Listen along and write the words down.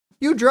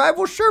You drive?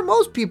 Well, sure,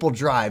 most people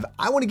drive.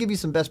 I want to give you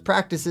some best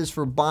practices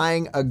for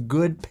buying a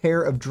good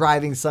pair of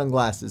driving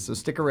sunglasses, so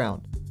stick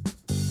around.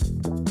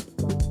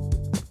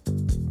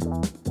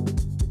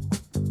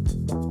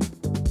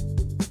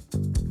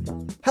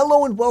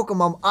 Hello and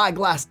welcome, I'm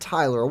Eyeglass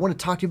Tyler. I want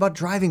to talk to you about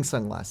driving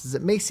sunglasses.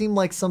 It may seem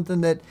like something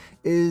that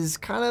is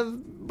kind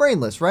of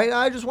brainless, right?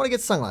 I just want to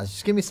get sunglasses,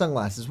 just give me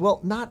sunglasses.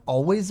 Well, not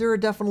always. There are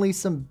definitely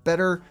some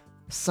better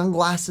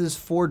sunglasses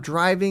for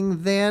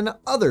driving than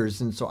others.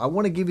 And so I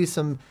want to give you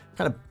some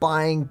kind of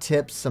buying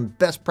tips, some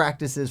best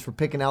practices for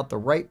picking out the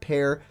right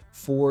pair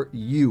for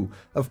you.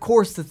 Of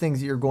course, the things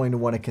that you're going to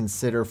want to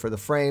consider for the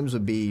frames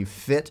would be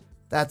fit.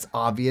 That's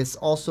obvious.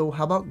 Also,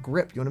 how about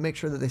grip? You want to make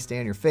sure that they stay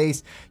on your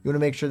face. You want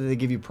to make sure that they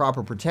give you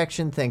proper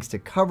protection thanks to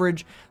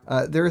coverage.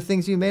 There are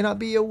things you may not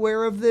be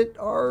aware of that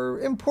are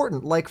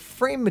important, like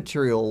frame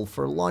material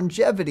for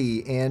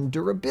longevity and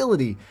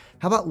durability.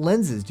 How about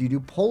lenses? Do you do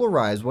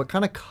polarized? What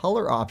kind of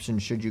color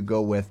options should you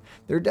go with?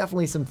 There are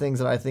definitely some things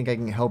that I think I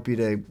can help you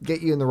to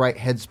get you in the right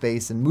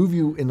headspace and move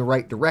you in the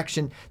right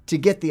direction to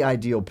get the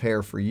ideal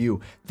pair for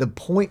you. The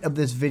point of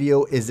this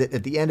video is that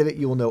at the end of it,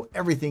 you will know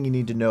everything you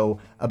need to know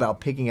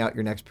about picking out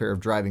your next pair of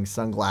driving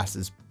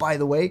sunglasses. By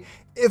the way,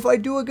 if I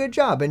do a good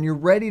job and you're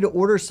ready to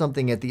order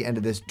something at the end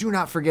of this, do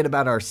not forget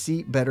about our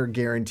See Better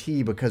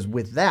guarantee, because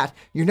with that,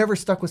 you're never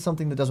stuck with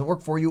something that doesn't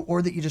work for you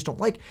or that you just don't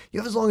like. You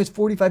have as long as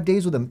 45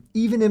 days with them,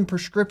 even in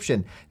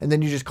prescription. And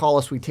then you just call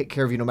us. We take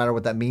care of you no matter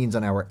what that means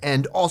on our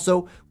end.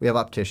 Also, we have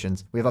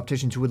opticians. We have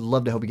opticians who would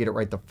love to help you get it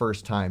right the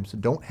first time. So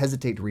don't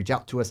hesitate to reach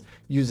out to us.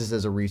 Use this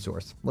as a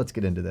resource. Let's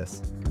get into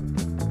this.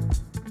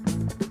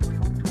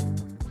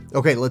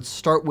 Okay, let's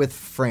start with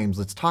frames.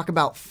 Let's talk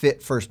about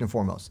fit first and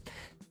foremost.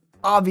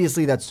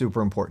 Obviously, that's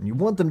super important. You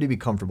want them to be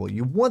comfortable.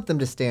 You want them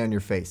to stay on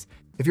your face.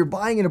 If you're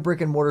buying in a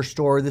brick and mortar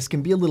store, this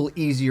can be a little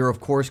easier, of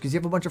course, because you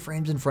have a bunch of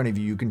frames in front of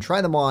you. You can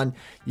try them on.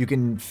 You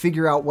can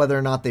figure out whether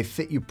or not they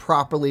fit you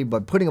properly,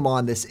 but putting them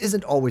on, this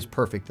isn't always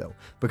perfect though,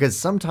 because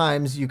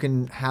sometimes you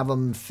can have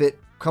them fit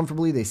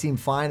comfortably, they seem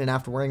fine, and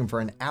after wearing them for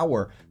an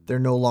hour, they're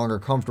no longer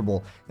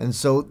comfortable. And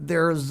so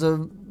there's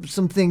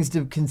some things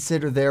to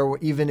consider there,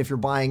 even if you're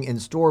buying in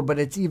store, but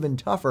it's even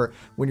tougher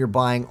when you're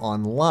buying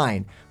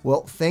online.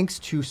 Well, thanks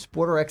to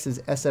SportRx's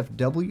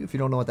SFW, if you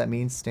don't know what that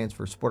means, stands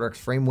for SportRx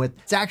frame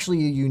width. It's actually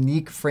a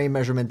unique frame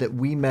measurement that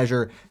we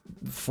measure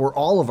for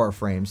all of our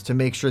frames to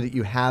make sure that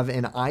you have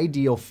an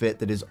ideal fit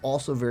that is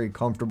also very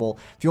comfortable.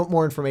 If you want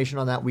more information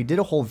on that, we did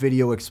a whole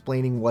video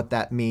explaining what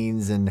that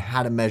means and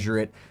how to measure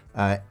it.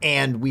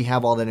 And we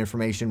have all that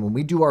information when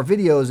we do our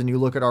videos and you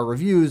look at our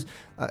reviews,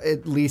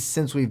 at least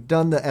since we've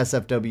done the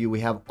SFW, we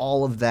have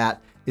all of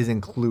that is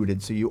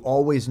included. So you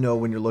always know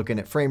when you're looking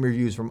at frame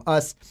reviews from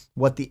us,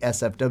 what the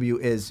SFW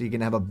is, so you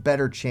can have a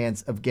better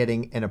chance of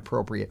getting an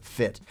appropriate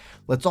fit.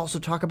 Let's also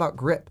talk about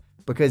grip,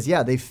 because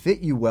yeah, they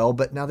fit you well,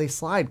 but now they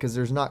slide because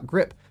there's not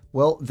grip.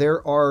 Well,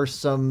 there are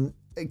some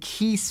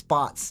key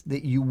spots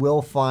that you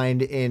will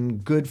find in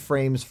good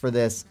frames for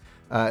this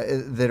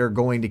that are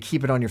going to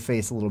keep it on your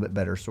face a little bit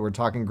better. So we're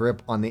talking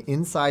grip on the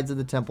insides of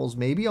the temples,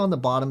 maybe on the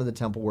bottom of the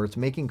temple where it's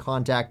making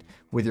contact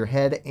with your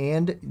head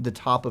and the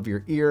top of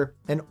your ear,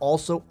 and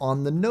also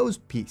on the nose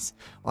piece,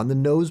 on the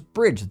nose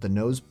bridge, the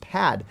nose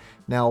pad.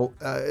 Now,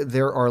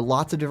 there are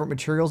lots of different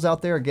materials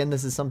out there. Again,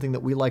 this is something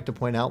that we like to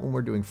point out when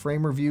we're doing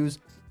frame reviews.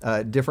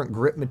 Different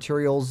grip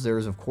materials.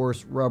 There's of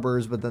course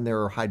rubbers, but then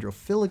there are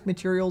hydrophilic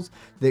materials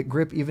that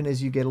grip even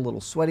as you get a little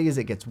sweaty. As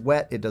it gets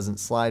wet, it doesn't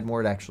slide more,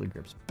 it actually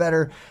grips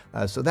better.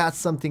 So that's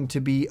something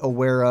to be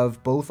aware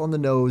of, both on the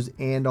nose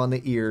and on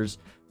the ears.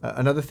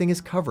 Another thing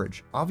is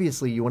coverage.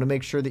 Obviously, you want to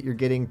make sure that you're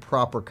getting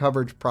proper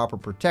coverage, proper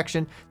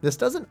protection. This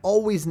doesn't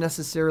always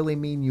necessarily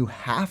mean you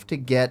have to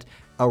get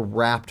a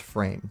wrapped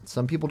frame.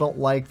 Some people don't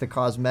like the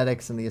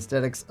cosmetics and the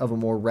aesthetics of a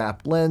more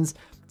wrapped lens.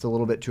 It's a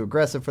little bit too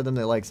aggressive for them.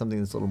 They like something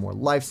that's a little more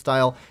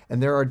lifestyle,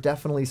 and there are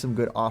definitely some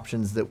good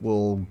options that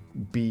will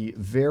be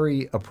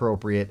very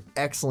appropriate,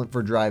 excellent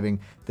for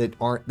driving, that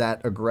aren't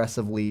that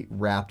aggressively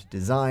wrapped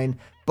design,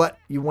 but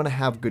you want to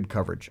have good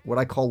coverage, what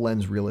I call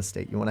lens real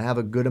estate. You want to have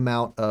a good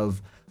amount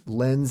of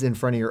lens in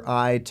front of your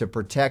eye to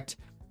protect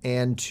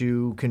and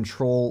to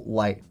control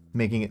light,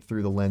 making it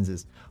through the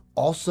lenses.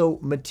 Also,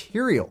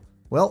 material.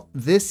 Well,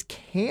 this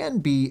can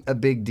be a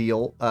big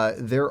deal.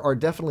 There are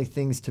definitely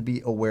things to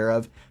be aware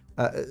of.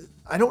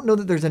 I don't know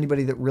that there's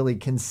anybody that really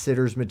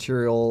considers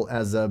material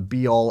as a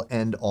be-all,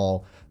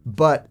 end-all,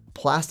 but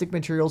plastic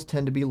materials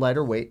tend to be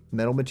lighter weight.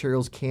 Metal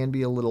materials can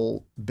be a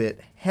little bit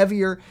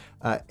heavier,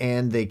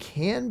 and they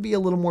can be a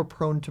little more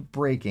prone to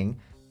breaking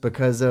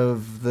because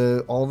of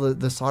all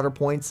the solder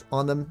points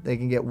on them. They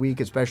can get weak,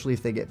 especially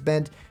if they get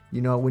bent.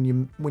 You know, when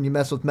you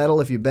mess with metal,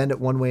 if you bend it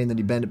one way and then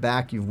you bend it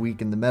back, you've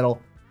weakened the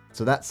metal.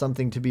 So that's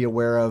something to be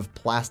aware of.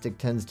 Plastic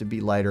tends to be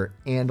lighter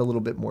and a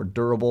little bit more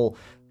durable.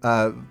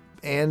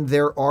 And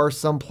there are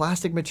some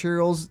plastic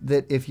materials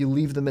that if you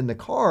leave them in the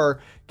car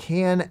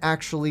can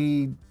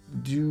actually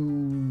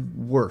do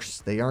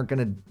worse.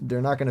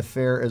 They're not gonna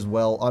fare as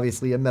well.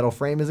 Obviously, a metal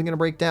frame isn't gonna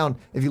break down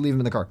if you leave them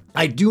in the car.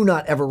 I do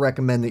not ever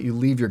recommend that you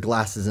leave your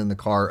glasses in the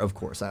car, of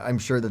course. I'm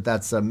sure that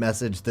that's a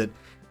message that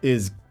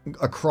is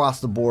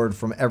across the board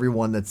from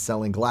everyone that's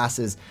selling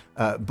glasses,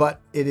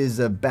 but it is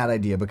a bad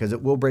idea because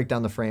it will break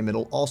down the frame.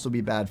 It'll also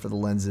be bad for the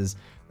lenses,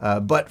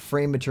 but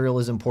frame material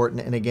is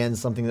important, and again,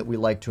 something that we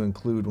like to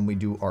include when we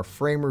do our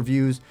frame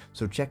reviews,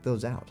 so check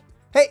those out.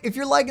 Hey, if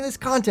you're liking this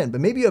content,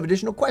 but maybe you have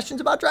additional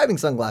questions about driving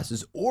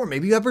sunglasses, or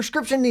maybe you have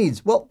prescription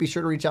needs, well, be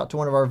sure to reach out to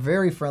one of our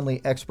very friendly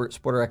expert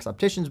SportRx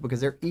opticians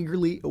because they're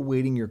eagerly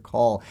awaiting your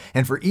call.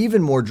 And for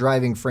even more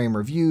driving frame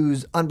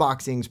reviews,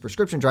 unboxings,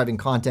 prescription driving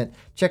content,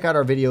 check out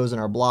our videos and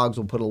our blogs.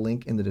 We'll put a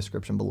link in the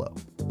description below.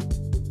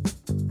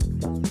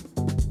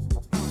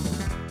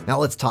 Now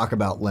let's talk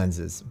about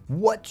lenses.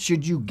 What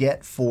should you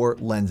get for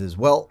lenses?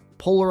 Well,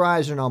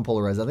 polarized or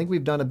non-polarized. I think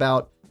we've done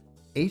about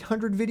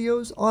 800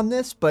 videos on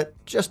this, but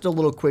just a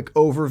little quick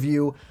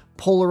overview.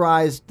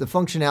 Polarized, the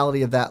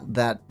functionality of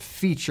that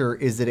feature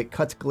is that it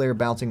cuts glare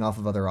bouncing off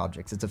of other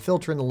objects. It's a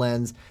filter in the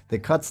lens that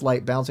cuts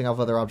light bouncing off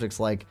other objects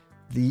like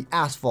the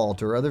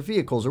asphalt or other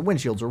vehicles or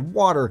windshields or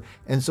water.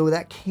 And so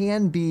that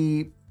can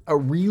be a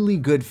really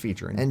good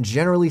feature. And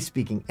generally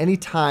speaking,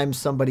 anytime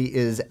somebody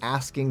is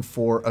asking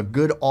for a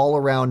good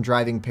all-around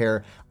driving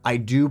pair, I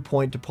do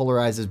point to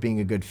polarized as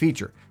being a good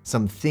feature.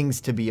 Some things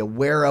to be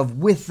aware of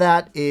with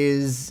that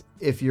is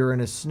if you're in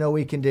a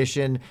snowy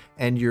condition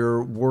and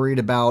you're worried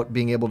about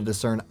being able to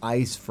discern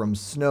ice from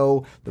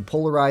snow, the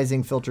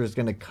polarizing filter is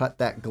going to cut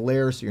that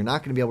glare, so you're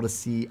not going to be able to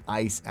see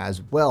ice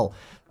as well.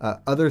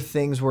 Other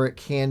things where it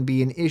can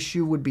be an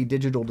issue would be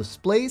digital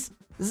displays.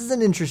 This is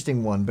an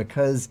interesting one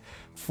because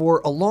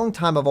for a long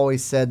time, I've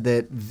always said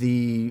that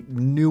the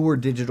newer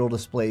digital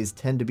displays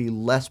tend to be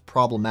less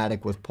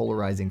problematic with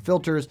polarizing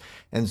filters.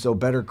 And so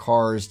better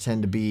cars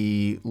tend to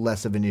be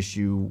less of an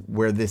issue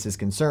where this is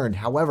concerned.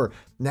 However,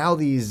 now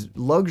these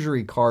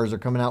luxury cars are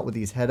coming out with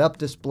these head-up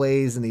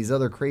displays and these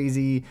other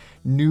crazy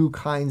new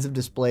kinds of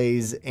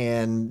displays,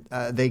 and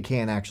they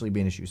can actually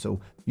be an issue. So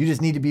you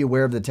just need to be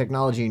aware of the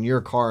technology in your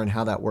car and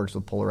how that works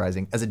with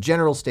polarizing. As a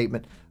general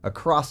statement,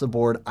 across the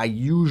board, I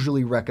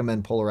usually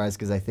recommend polarized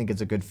because I think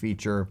it's a good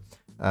feature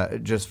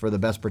just for the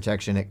best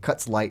protection. It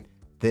cuts light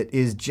that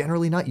is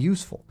generally not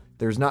useful.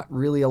 There's not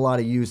really a lot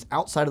of use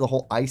outside of the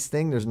whole ice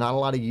thing. There's not a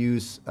lot of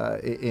use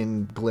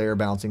in glare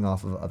bouncing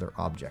off of other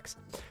objects.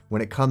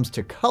 When it comes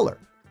to color,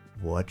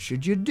 what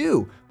should you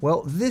do?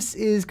 Well, this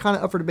is kind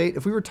of up for debate.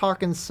 If we were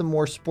talking some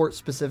more sport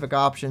specific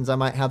options, I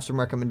might have some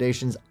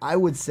recommendations. I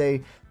would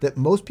say that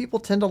most people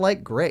tend to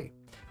like gray.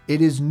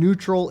 It is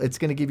neutral. It's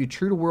going to give you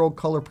true to world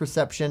color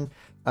perception.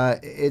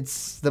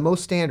 It's the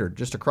most standard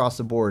just across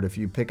the board. If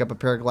you pick up a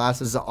pair of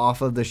glasses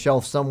off of the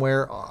shelf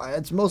somewhere,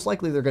 it's most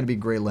likely they're going to be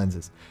gray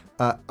lenses.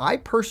 I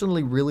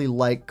personally really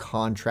like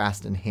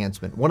contrast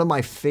enhancement. One of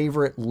my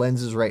favorite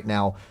lenses right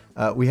now,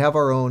 we have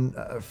our own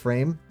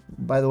frame,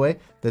 by the way,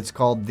 that's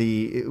called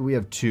we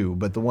have two,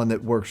 but the one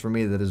that works for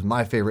me that is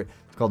my favorite,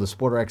 it's called the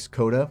SportRx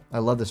Coda. I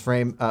love this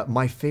frame.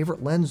 My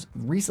favorite lens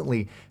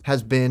recently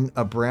has been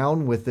a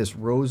brown with this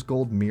rose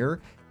gold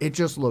mirror. It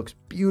just looks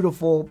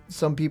beautiful.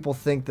 Some people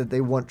think that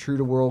they want true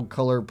to world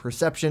color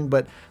perception,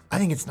 but I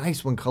think it's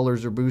nice when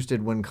colors are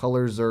boosted, when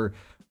colors are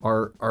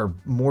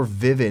more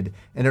vivid.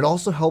 And it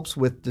also helps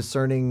with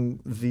discerning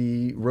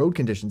the road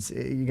conditions.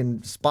 You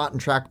can spot and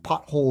track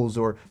potholes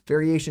or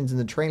variations in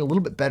the terrain a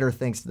little bit better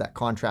thanks to that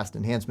contrast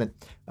enhancement.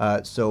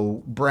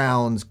 So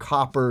browns,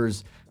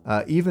 coppers,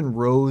 even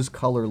rose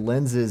color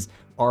lenses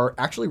are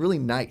actually really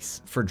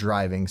nice for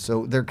driving.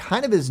 So there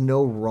kind of is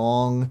no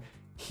wrong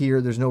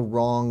here. There's no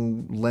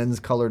wrong lens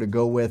color to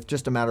go with,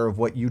 just a matter of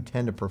what you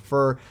tend to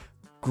prefer.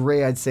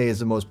 Gray, I'd say, is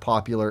the most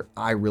popular.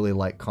 I really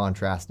like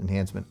contrast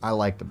enhancement. I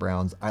like the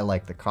browns. I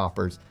like the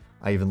coppers.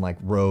 I even like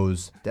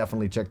rose.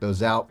 Definitely check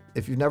those out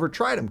if you've never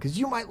tried them, because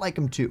you might like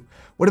them too.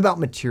 What about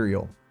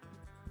material?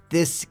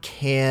 I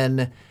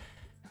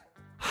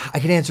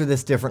can answer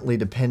this differently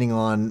depending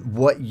on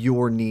what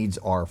your needs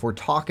are. If we're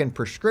talking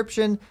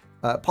prescription,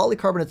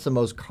 polycarbonate's the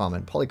most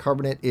common.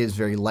 Polycarbonate is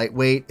very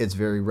lightweight. It's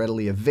very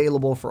readily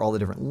available for all the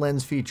different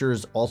lens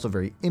features, also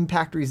very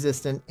impact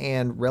resistant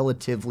and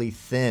relatively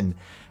thin.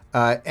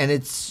 And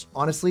it's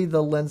honestly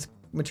the lens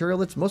material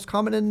that's most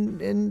common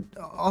in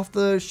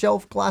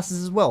off-the-shelf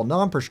glasses as well,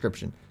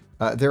 non-prescription.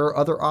 There are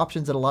other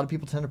options that a lot of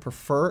people tend to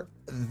prefer.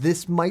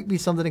 This might be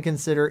something to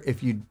consider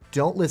if you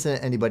don't listen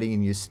to anybody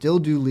and you still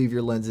do leave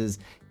your lenses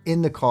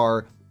in the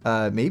car.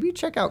 Maybe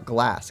check out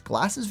glass.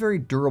 Glass is very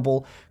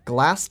durable.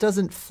 Glass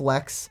doesn't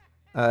flex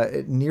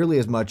nearly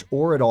as much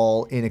or at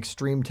all in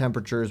extreme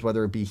temperatures,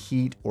 whether it be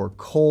heat or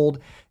cold.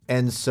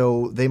 And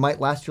so they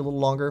might last you a little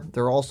longer.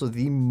 They're also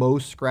the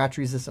most scratch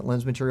resistant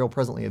lens material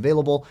presently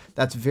available.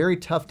 That's very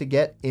tough to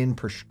get in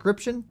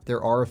prescription.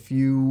 There are a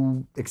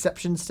few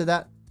exceptions to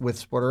that with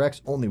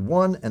SportRx, only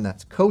one, and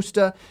that's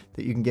Costa,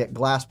 that you can get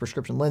glass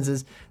prescription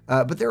lenses.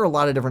 But there are a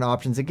lot of different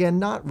options. Again,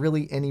 not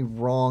really any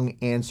wrong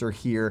answer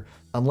here.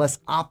 Unless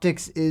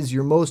optics is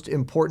your most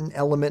important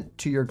element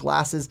to your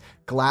glasses,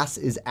 glass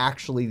is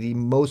actually the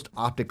most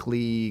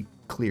optically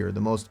clear, the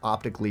most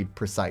optically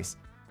precise.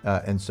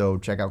 And so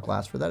check out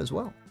glass for that as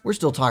well. We're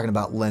still talking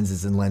about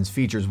lenses and lens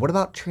features. What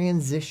about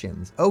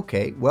transitions?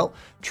 Okay, well,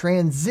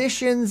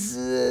 transitions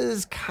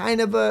is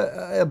kind of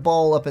a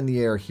ball up in the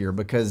air here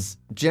because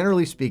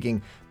generally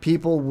speaking,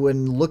 people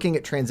when looking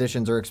at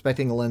transitions are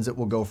expecting a lens that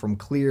will go from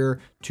clear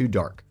to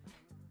dark.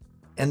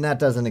 And that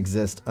doesn't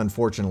exist,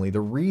 unfortunately. The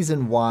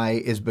reason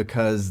why is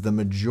because the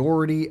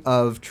majority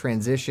of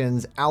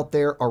transitions out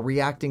there are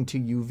reacting to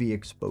UV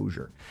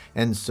exposure.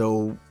 And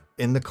so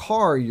in the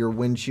car, your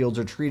windshields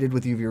are treated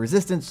with UV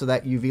resistance so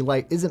that UV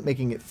light isn't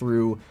making it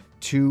through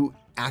to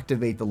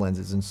activate the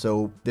lenses. And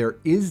so there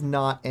is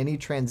not any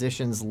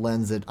transitions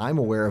lens that I'm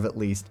aware of, at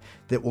least,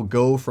 that will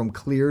go from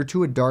clear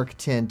to a dark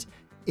tint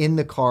in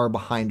the car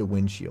behind a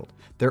windshield.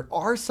 There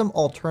are some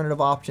alternative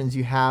options.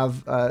 You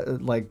have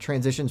like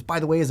Transitions, by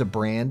the way, is a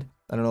brand.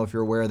 I don't know if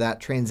you're aware of that.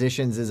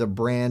 Transitions is a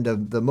brand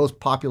of the most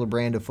popular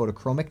brand of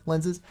photochromic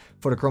lenses.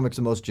 Photochromic is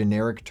the most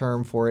generic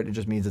term for it. It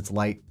just means it's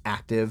light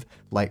active,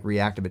 light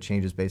reactive. It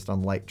changes based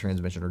on light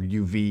transmission, or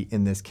UV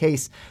in this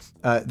case.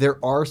 There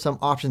are some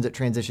options that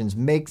Transitions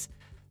makes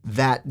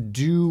that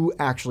do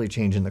actually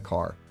change in the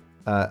car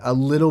a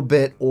little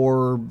bit,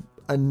 or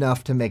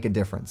enough to make a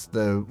difference.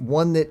 The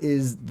one that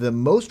is the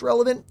most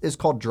relevant is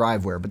called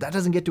Drivewear, but that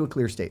doesn't get to a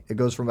clear state. It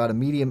goes from about a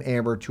medium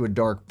amber to a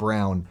dark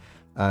brown.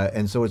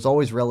 And so it's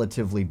always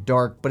relatively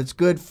dark, but it's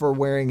good for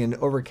wearing in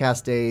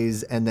overcast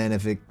days. And then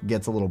if it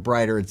gets a little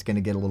brighter, it's going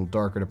to get a little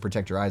darker to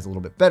protect your eyes a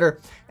little bit better.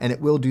 And it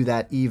will do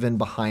that even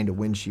behind a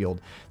windshield.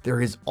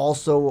 There is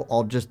also,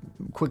 I'll just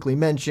quickly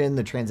mention,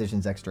 the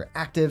Transitions Extra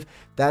Active.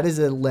 That is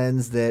a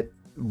lens that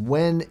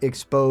when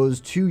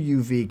exposed to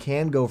UV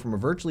can go from a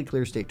virtually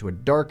clear state to a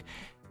dark.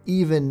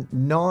 Even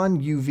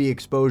non-UV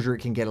exposure, it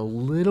can get a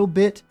little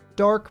bit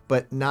dark,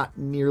 but not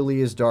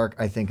nearly as dark,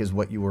 I think, is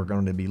what you are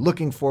going to be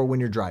looking for when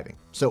you're driving.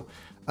 So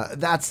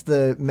that's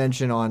the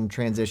mention on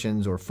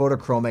Transitions or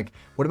photochromic.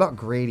 What about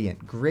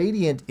Gradient?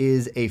 Gradient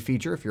is a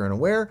feature, if you're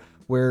unaware,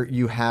 where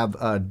you have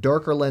a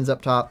darker lens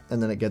up top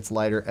and then it gets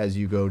lighter as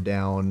you go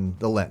down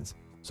the lens.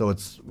 So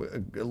it's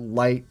a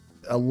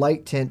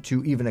light tint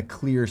to even a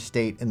clear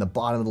state in the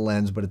bottom of the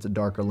lens, but it's a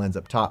darker lens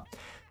up top.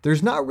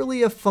 There's not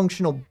really a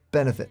functional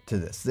benefit to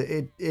this.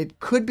 It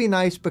could be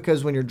nice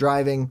because when you're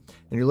driving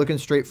and you're looking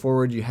straight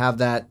forward, you have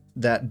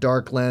that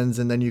dark lens,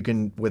 and then you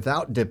can,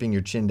 without dipping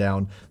your chin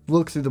down,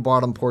 look through the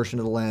bottom portion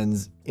of the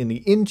lens in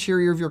the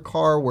interior of your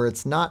car where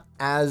it's not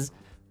as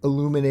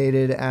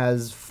illuminated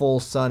as full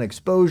sun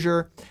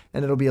exposure,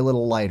 and it'll be a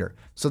little lighter.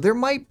 So there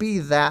might be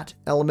that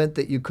element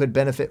that you could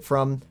benefit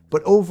from,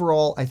 but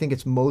overall, I think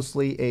it's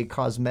mostly a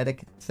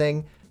cosmetic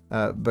thing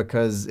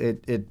because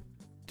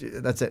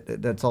that's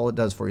it. That's all it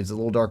does for you. It's a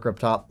little darker up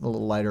top, a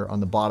little lighter on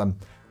the bottom.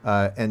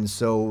 And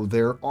so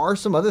there are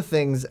some other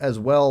things as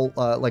well,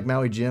 like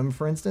Maui Jim,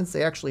 for instance.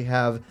 They actually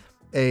have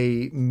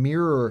a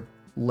mirror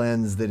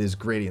lens that is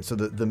gradient. So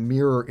the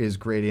mirror is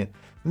gradient.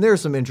 And there are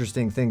some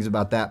interesting things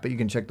about that, but you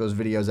can check those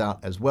videos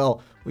out as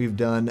well. We've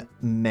done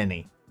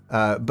many.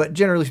 But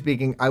generally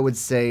speaking, I would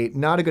say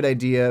not a good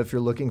idea if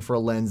you're looking for a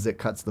lens that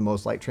cuts the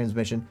most light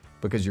transmission,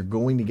 because you're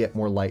going to get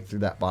more light through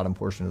that bottom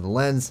portion of the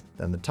lens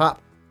than the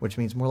top, which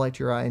means more light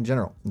to your eye in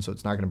general. And so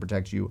it's not going to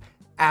protect you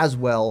as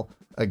well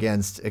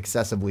against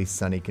excessively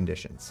sunny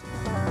conditions.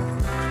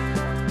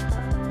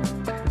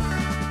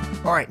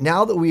 All right,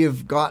 now that we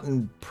have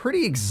gotten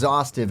pretty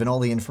exhaustive in all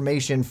the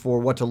information for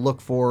what to look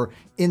for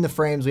in the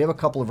frames, we have a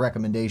couple of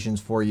recommendations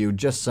for you,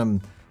 just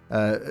some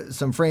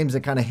frames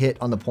that kind of hit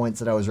on the points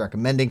that I was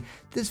recommending.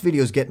 This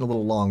video is getting a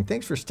little long.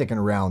 Thanks for sticking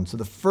around. So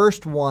the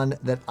first one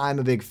that I'm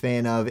a big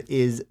fan of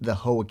is the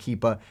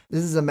Ho'okipa.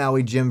 This is a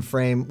Maui Jim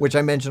frame, which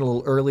I mentioned a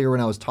little earlier when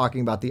I was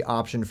talking about the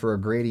option for a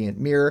gradient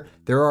mirror.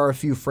 There are a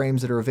few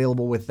frames that are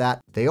available with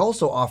that. They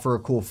also offer a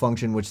cool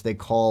function, which they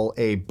call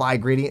a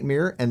bi-gradient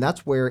mirror, and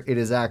that's where it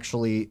is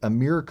actually a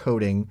mirror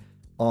coating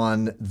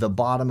on the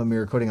bottom, a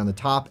mirror coating on the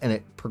top, and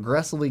it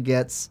progressively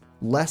gets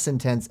less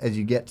intense as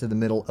you get to the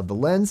middle of the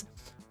lens.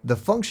 The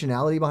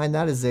functionality behind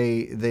that is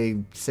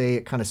they say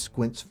it kind of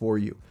squints for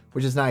you,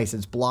 which is nice.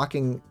 It's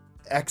blocking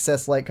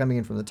excess light coming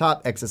in from the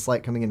top, excess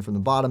light coming in from the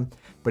bottom,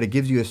 but it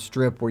gives you a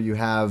strip where you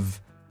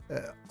have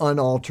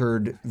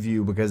unaltered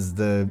view, because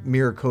the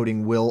mirror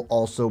coating will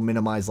also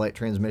minimize light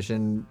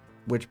transmission,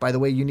 which, by the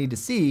way, you need to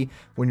see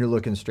when you're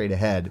looking straight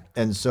ahead.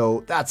 And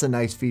so that's a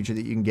nice feature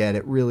that you can get.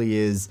 It really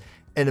is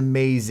an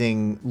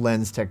amazing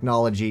lens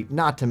technology,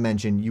 not to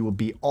mention you will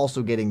be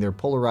also getting their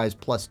Polarized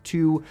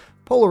 +2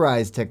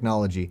 polarized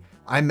technology.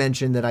 I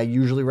mentioned that I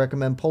usually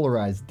recommend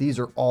polarized. These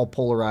are all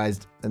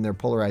polarized, and their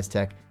polarized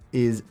tech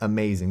is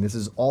amazing. This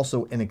is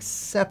also an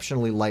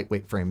exceptionally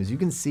lightweight frame. As you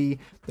can see,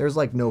 there's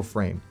like no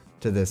frame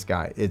to this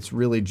guy. It's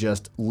really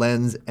just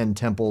lens and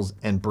temples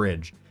and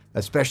bridge,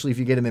 especially if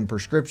you get them in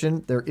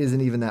prescription. There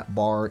isn't even that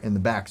bar in the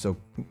back. So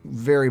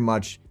very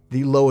much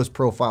the lowest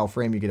profile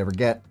frame you could ever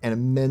get, and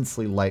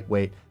immensely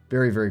lightweight.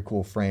 Very, very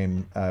cool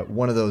frame.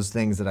 One of those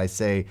things that I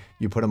say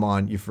you put them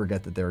on, you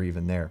forget that they're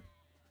even there.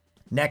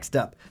 Next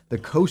up, the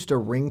Costa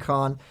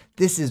Rincon.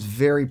 This is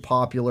very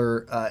popular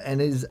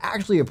and is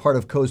actually a part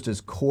of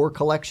Costa's core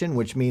collection,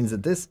 which means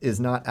that this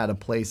is not at a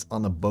place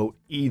on the boat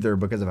either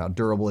because of how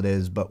durable it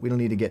is, but we don't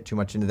need to get too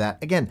much into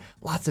that. Again,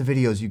 lots of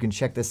videos. You can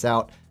check this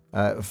out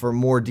for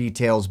more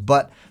details,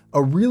 but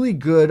a really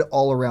good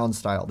all-around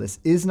style. This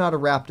is not a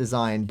wrap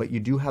design, but you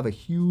do have a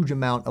huge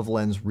amount of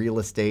lens real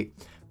estate.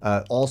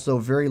 Also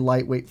very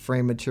lightweight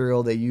frame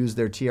material. They use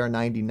their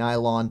TR90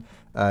 nylon.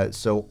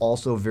 So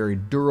also very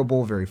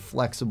durable, very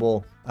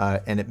flexible,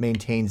 and it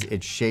maintains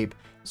its shape.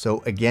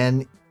 So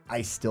again,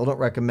 I still don't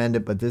recommend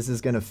it, but this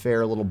is going to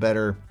fare a little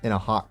better in a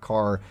hot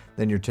car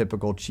than your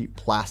typical cheap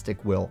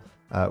plastic will.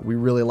 We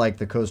really like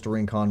the Costa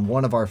Rincon,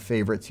 one of our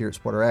favorites here at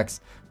SportRx.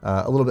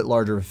 A little bit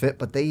larger of a fit,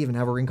 but they even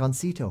have a Rincon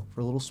Ceto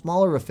for a little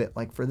smaller of a fit,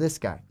 like for this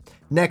guy.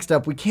 Next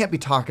up, we can't be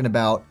talking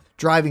about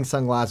driving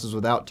sunglasses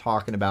without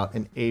talking about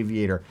an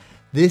aviator.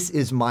 This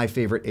is my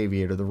favorite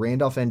aviator, the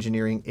Randolph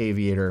Engineering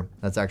Aviator.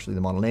 That's actually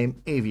the model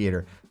name,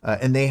 Aviator.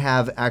 And they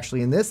have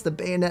actually in this, the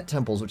bayonet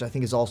temples, which I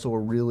think is also a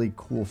really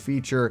cool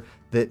feature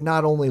that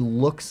not only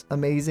looks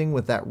amazing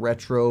with that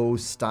retro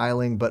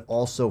styling, but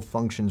also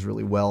functions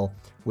really well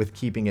with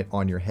keeping it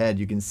on your head.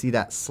 You can see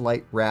that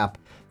slight wrap,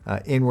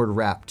 inward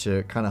wrap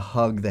to kind of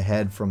hug the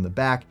head from the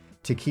back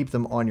to keep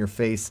them on your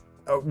face.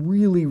 A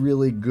really,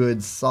 really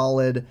good,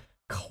 solid,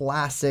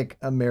 classic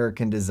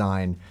American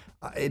design.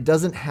 It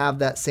doesn't have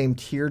that same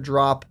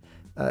teardrop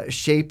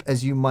shape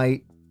as you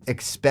might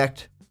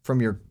expect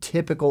from your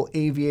typical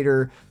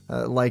aviator,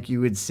 like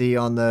you would see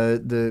on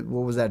the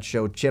what was that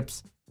show,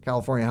 Chips,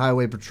 California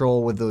Highway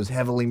Patrol, with those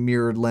heavily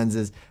mirrored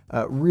lenses.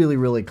 Really,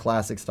 really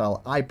classic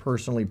style. I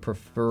personally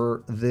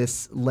prefer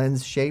this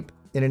lens shape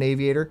in an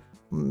aviator.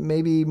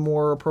 Maybe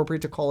more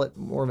appropriate to call it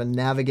more of a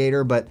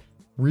navigator, but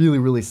really,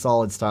 really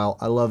solid style.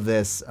 I love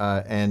this.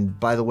 And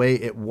by the way,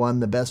 it won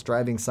the best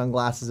driving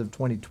sunglasses of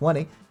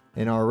 2020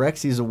 in our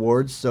Rexy's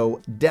Awards,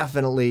 so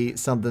definitely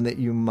something that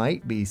you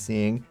might be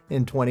seeing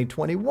in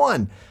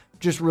 2021.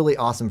 Just really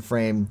awesome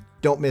frame.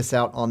 Don't miss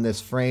out on this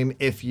frame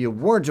if you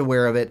weren't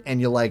aware of it and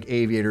you like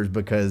aviators,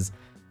 because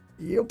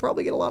you'll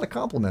probably get a lot of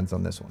compliments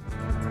on this one.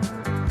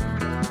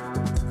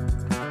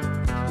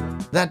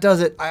 That does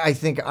it. I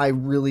think I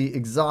really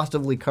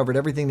exhaustively covered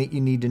everything that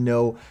you need to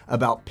know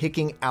about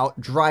picking out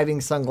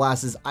driving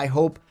sunglasses. I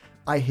hope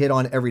I hit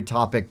on every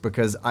topic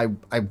because I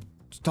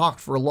talked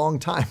for a long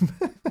time.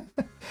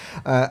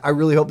 I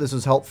really hope this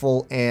was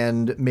helpful,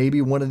 and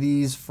maybe one of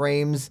these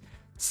frames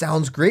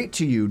sounds great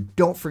to you.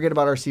 Don't forget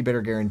about our See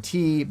Better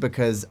guarantee,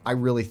 because I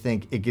really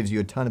think it gives you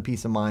a ton of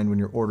peace of mind when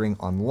you're ordering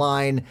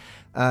online.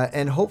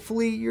 And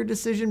hopefully your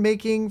decision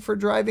making for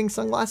driving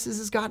sunglasses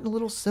has gotten a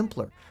little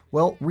simpler.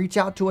 Well, reach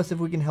out to us if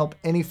we can help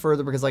any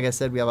further, because like I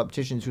said, we have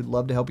opticians who'd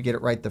love to help you get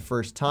it right the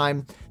first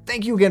time.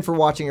 Thank you again for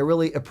watching. I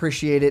really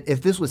appreciate it.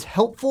 If this was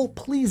helpful,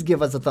 please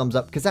give us a thumbs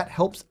up, because that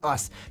helps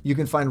us. You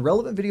can find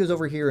relevant videos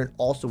over here, and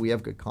also we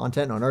have good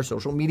content on our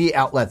social media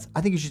outlets.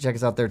 I think you should check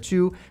us out there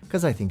too,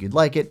 because I think you'd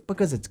like it,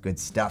 because it's good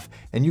stuff.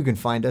 And you can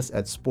find us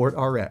at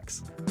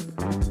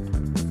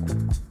SportRx.